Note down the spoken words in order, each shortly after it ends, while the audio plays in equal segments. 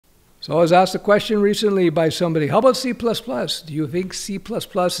So I was asked a question recently by somebody, how about C++? Do you think C++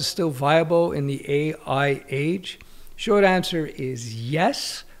 is still viable in the AI age? Short answer is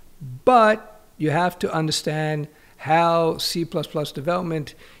yes, but you have to understand how C++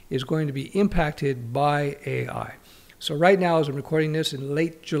 development is going to be impacted by AI. So right now, as I'm recording this in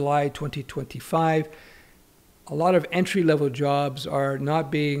late July 2025, a lot of entry-level jobs are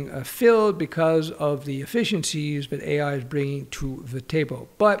not being filled because of the efficiencies that AI is bringing to the table.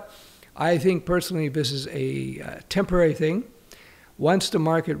 But I think personally this is a temporary thing. Once the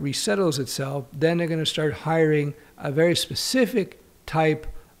market resettles itself, then they're going to start hiring a very specific type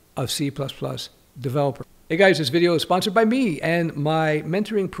of C++ developer. Hey guys, this video is sponsored by me and my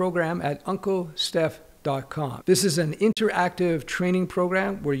mentoring program at UncleSteph.com. This is an interactive training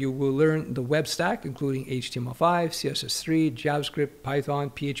program where you will learn the web stack, including HTML5, CSS3, JavaScript, Python,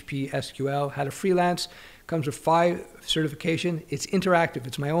 PHP, SQL, how to freelance. Comes with 5 certification. It's interactive.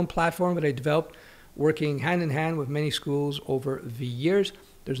 It's my own platform that I developed working hand in hand with many schools over the years.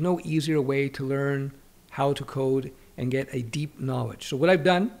 There's no easier way to learn how to code and get a deep knowledge. So what I've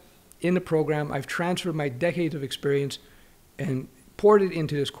done in the program, I've transferred my decades of experience and poured it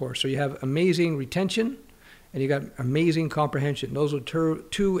into this course. So you have amazing retention and you got amazing comprehension. Those are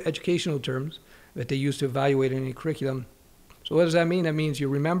two educational terms that they use to evaluate any curriculum. So what does that mean? That means you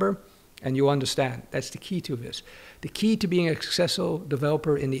remember and you understand. That's the key to this. The key to being a successful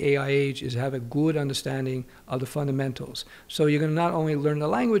developer in the AI age is to have a good understanding of the fundamentals. So you're going to not only learn the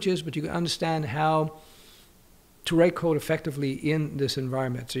languages, but you can understand how to write code effectively in this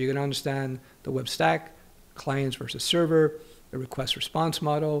environment. So you're going to understand the web stack, clients versus server, the request response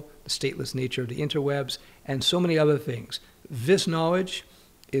model, the stateless nature of the interwebs, and so many other things. This knowledge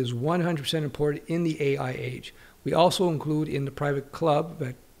is 100% important in the AI age. We also include in the private club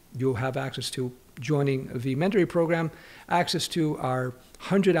that you'll have access to joining the mentoring program, access to our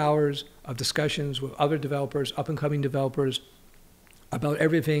 100 hours of discussions with other developers, up-and-coming developers, about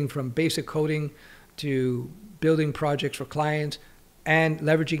everything from basic coding to building projects for clients and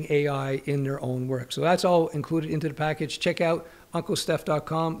leveraging AI in their own work. So that's all included into the package. Check out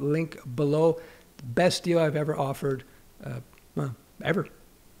UncleSteph.com, link below. The best deal I've ever offered, ever.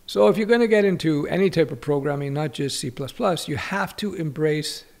 So if you're going to get into any type of programming, not just C++, you have to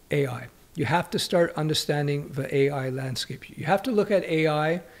embrace AI. You have to start understanding the AI landscape. You have to look at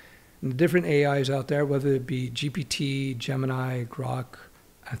AI and the different AIs out there, whether it be GPT, Gemini, Grok,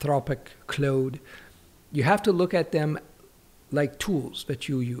 Anthropic, Claude. You have to look at them like tools that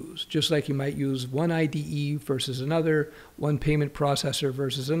you use, just like you might use one IDE versus another, one payment processor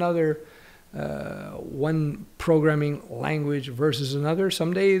versus another, one programming language versus another.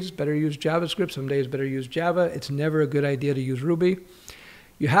 Some days better use JavaScript, some days better use Java. It's never a good idea to use Ruby.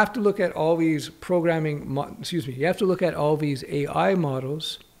 You have to look at all these you have to look at all these AI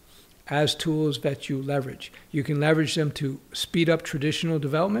models as tools that you leverage. You can leverage them to speed up traditional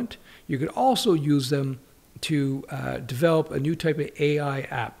development. You could also use them to develop a new type of AI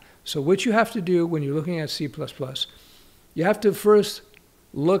app. So what you have to do when you're looking at C++, you have to first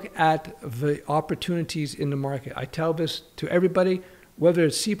look at the opportunities in the market. I tell this to everybody, whether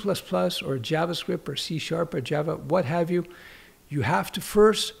it's C++ or JavaScript or C# or Java, what have you, you have to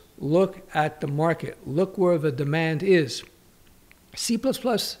first look at the market. Look where the demand is. C++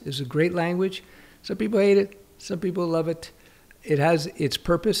 is a great language. Some people hate it. Some people love it. It has its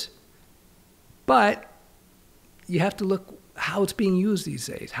purpose. But you have to look how it's being used these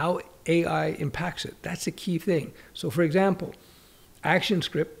days, how AI impacts it. That's the key thing. So for example,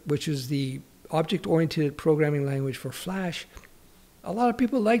 ActionScript, which is the object-oriented programming language for Flash, a lot of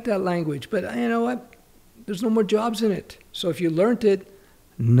people like that language, but you know what? There's no more jobs in it. So if you learned it,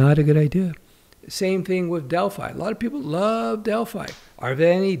 not a good idea. Same thing with Delphi. A lot of people love Delphi. Are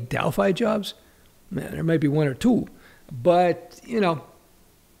there any Delphi jobs? Man, there might be one or two. But, you know,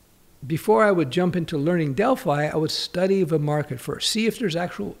 before I would jump into learning Delphi, I would study the market first. See if there's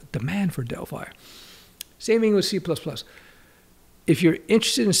actual demand for Delphi. Same thing with C++. If you're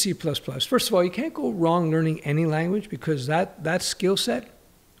interested in C++, first of all, you can't go wrong learning any language because that skill set,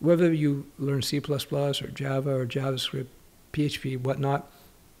 whether you learn C++ or Java or JavaScript, PHP, whatnot,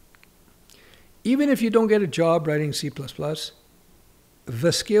 even if you don't get a job writing C++,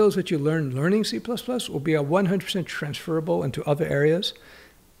 the skills that you learn learning C++ will be 100% transferable into other areas,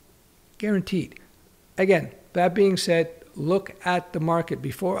 guaranteed. Again, that being said, look at the market.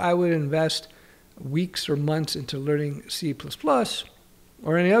 Before I would invest weeks or months into learning C++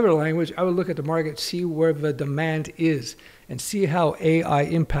 or any other language, I would look at the market, see where the demand is, and see how AI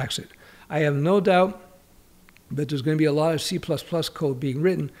impacts it. I have no doubt that there's going to be a lot of C++ code being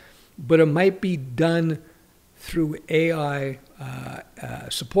written, but it might be done through AI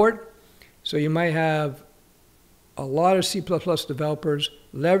support So you might have a lot of C++ developers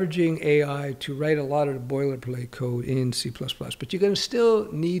leveraging AI to write a lot of the boilerplate code in C++, but you're going to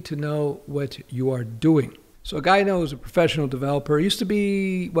still need to know what you are doing. So a guy I know is a professional developer. He used to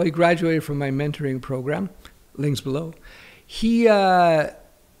be, well, he graduated from my mentoring program, links below. I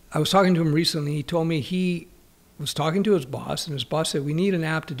was talking to him recently. He told me he was talking to his boss, and his boss said, we need an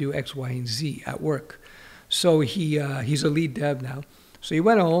app to do X, Y, and Z at work. So he's a lead dev now. So he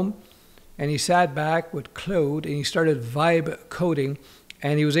went home, and he sat back with Claude, and he started vibe coding,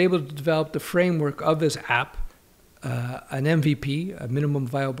 and he was able to develop the framework of this app, an MVP, a minimum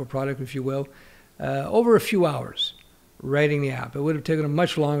viable product, if you will, over a few hours writing the app. It would have taken him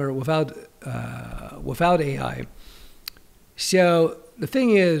much longer without AI. So the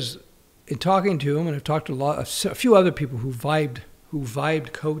thing is, in talking to him, and I've talked to a few other people who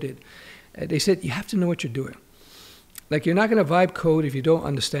vibed coded, they said, you have to know what you're doing. Like, you're not going to vibe code if you don't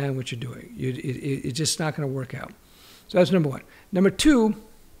understand what you're doing. It's just not going to work out. So that's number one. Number two,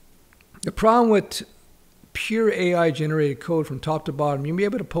 the problem with pure AI-generated code from top to bottom, you'll be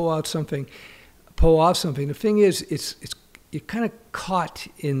able to pull off something. The thing is, you're kind of caught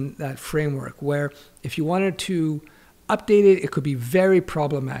in that framework where if you wanted to update it, it could be very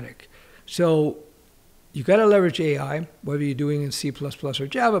problematic. So you got to leverage AI, whether you're doing it in C++ or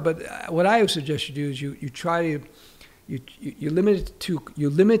Java. But what I would suggest you do is you try to you limit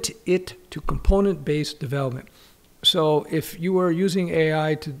it to component-based development. So if you were using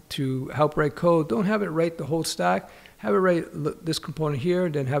AI to help write code, don't have it write the whole stack. Have it write this component here,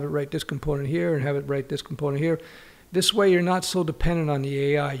 then have it write this component here, and have it write this component here. This way, you're not so dependent on the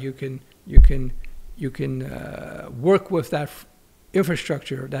AI. You can work with that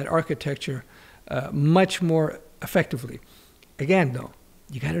infrastructure, that architecture, much more effectively. Again, though,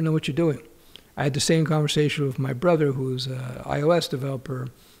 you got to know what you're doing. I had the same conversation with my brother, who's an iOS developer.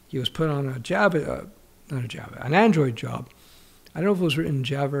 He was put on an Android job. I don't know if it was written in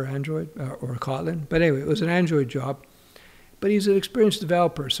Java or Android or Kotlin, but anyway, it was an Android job. But he's an experienced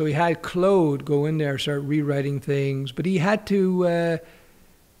developer, so he had Claude go in there, start rewriting things. But he had to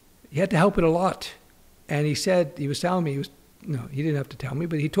help it a lot. And he was telling me, no, he didn't have to tell me,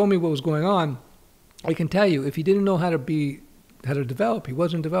 but he told me what was going on. I can tell you, if he didn't know how to develop, he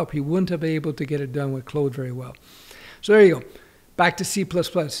wasn't developed. He wouldn't have been able to get it done with Claude very well. So there you go. Back to C++.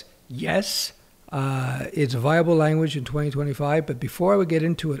 Yes, it's a viable language in 2025, but before I would get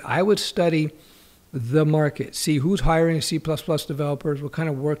into it, I would study the market, see who's hiring C++ developers, what kind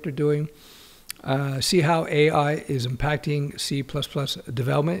of work they're doing, see how AI is impacting C++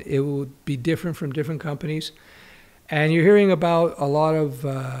 development. It will be different from different companies. And you're hearing about a lot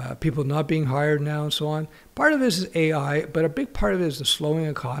of people not being hired now and so on. Part of this is AI, but a big part of it is the slowing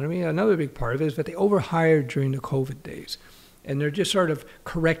economy. Another big part of it is that they overhired during the COVID days. And they're just sort of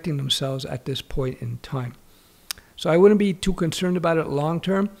correcting themselves at this point in time. So I wouldn't be too concerned about it long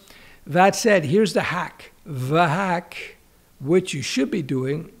term. That said, here's the hack. The hack, which you should be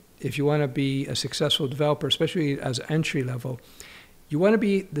doing if you want to be a successful developer, especially as entry level. You want to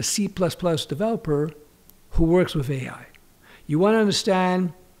be the C++ developer who works with AI. You want to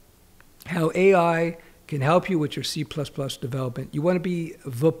understand how AI can help you with your C++ development. You want to be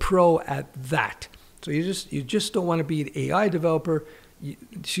the pro at that. So you just don't want to be the AI developer, the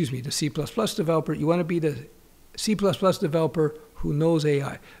C++ developer. You want to be the C++ developer who knows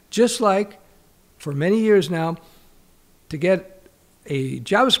AI. Just like for many years now, to get a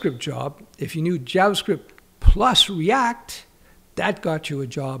JavaScript job, if you knew JavaScript plus React, that got you a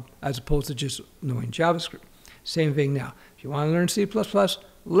job as opposed to just knowing JavaScript. Same thing now. If you want to learn C++,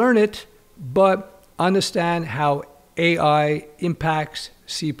 learn it, but understand how AI impacts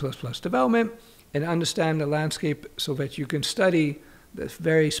C++ development and understand the landscape so that you can study the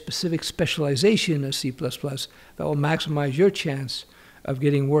very specific specialization of C++ that will maximize your chance of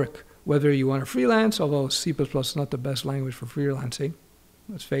getting work, whether you want to freelance, although C++ is not the best language for freelancing,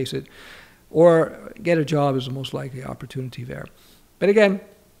 let's face it, or get a job is the most likely opportunity there. But again,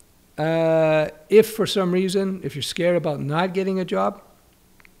 if for some reason, if you're scared about not getting a job,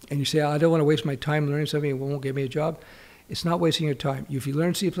 and you say, I don't want to waste my time learning something that won't get me a job, it's not wasting your time. If you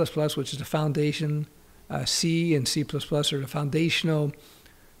learn C++, which is the foundation, C and C++ are the foundational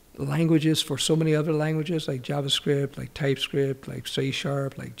languages for so many other languages like JavaScript, like TypeScript, like C#,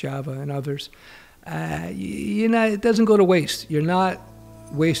 like Java and others. It doesn't go to waste. You're not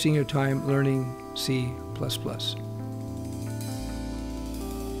wasting your time learning C++.